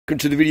welcome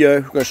to the video.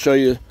 I'm going to show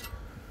you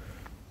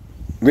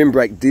rim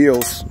brake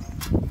deals.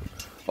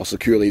 I'll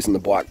secure these in the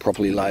bike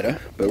properly later,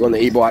 but we're on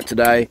the e-bike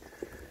today.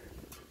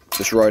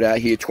 Just rode out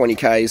here 20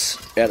 k's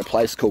out of a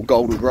place called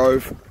Golden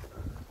Grove.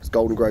 It's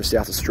Golden Grove,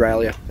 South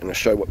Australia, and I'll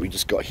show what we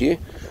just got here.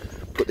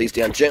 Put these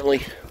down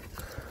gently.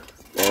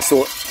 And I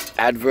saw an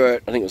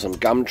advert, I think it was on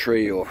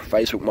Gumtree or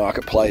Facebook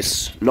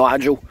Marketplace.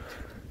 Nigel,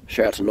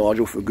 shout out to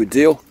Nigel for a good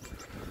deal.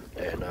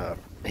 And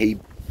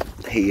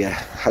he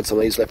had some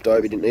of these left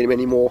over, he didn't need them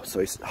anymore, so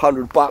he's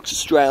 $100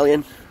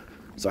 Australian.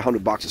 So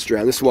 $100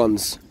 Australian. This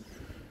one's,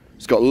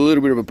 it's got a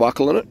little bit of a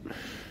buckle on it.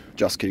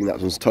 Just kidding, that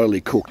one's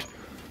totally cooked.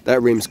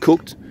 That rim's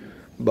cooked,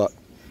 but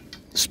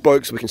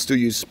spokes, we can still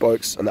use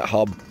spokes, and that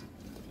hub,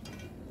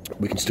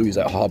 we can still use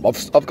that hub.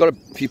 I've got a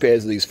few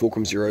pairs of these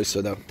Fulcrum Zeros,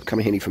 so they'll come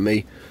in handy for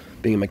me,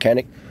 being a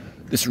mechanic.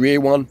 This rear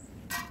one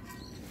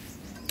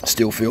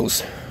still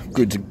feels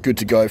good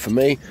to go for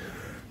me.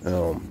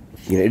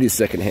 You know, it is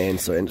second hand,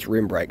 so, and it's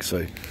rim brake,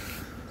 so,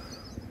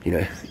 you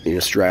know, in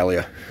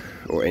Australia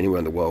or anywhere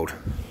in the world,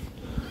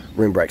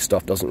 rim brake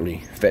stuff doesn't really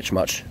fetch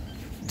much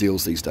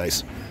deals these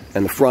days.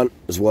 And the front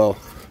as well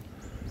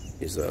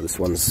is this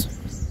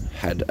one's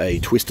had a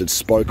twisted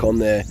spoke on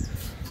there,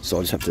 so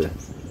I just have to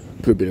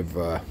put a bit of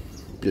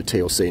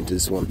TLC into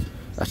this one.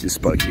 That's this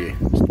spoke here,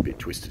 just a bit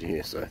twisted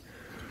here, so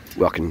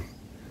well, I can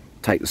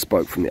take the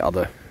spoke from the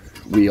other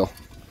wheel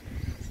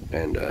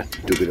and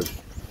do a bit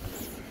of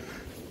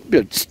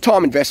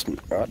time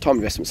investment, right? Time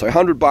investment. So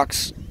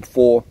 $100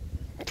 for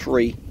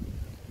three,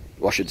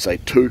 well, I should say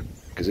two,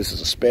 because this is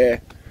a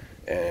spare,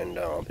 and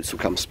this will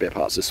come spare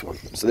parts, this one.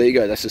 So there you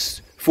go, that's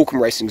just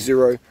Fulcrum Racing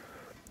Zero.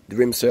 The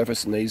rim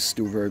surface and these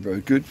still very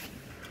good.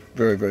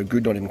 Very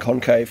good, not even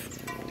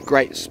concave.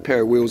 Great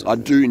pair of wheels. I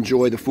do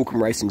enjoy the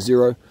Fulcrum Racing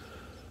Zero.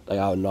 They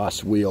are a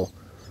nice wheel.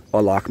 I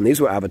like them. These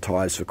were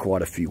advertised for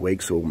quite a few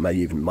weeks or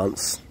maybe even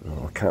months.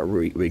 I can't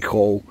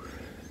recall.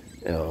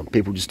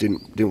 People just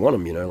didn't want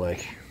them, you know,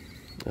 like,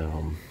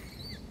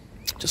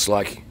 just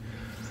like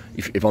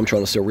if I'm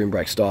trying to sell rim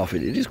brake stuff,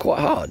 it is quite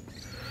hard.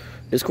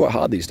 It's quite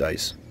hard these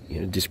days.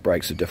 You know, disc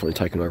brakes have definitely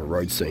taken over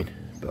road scene.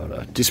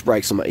 But disc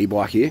brakes on my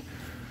e-bike here,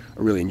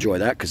 I really enjoy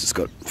that because it's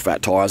got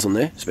fat tyres on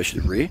there,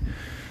 especially the rear.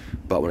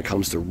 But when it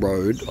comes to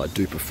road, I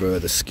do prefer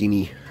the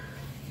skinny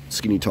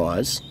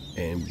tyres,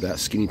 and that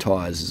skinny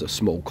tyres is a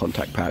small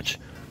contact patch.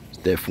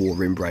 Therefore,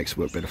 rim brakes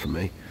work better for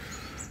me.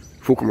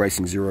 Fulcrum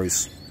Racing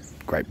Zeros,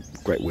 great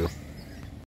wheel.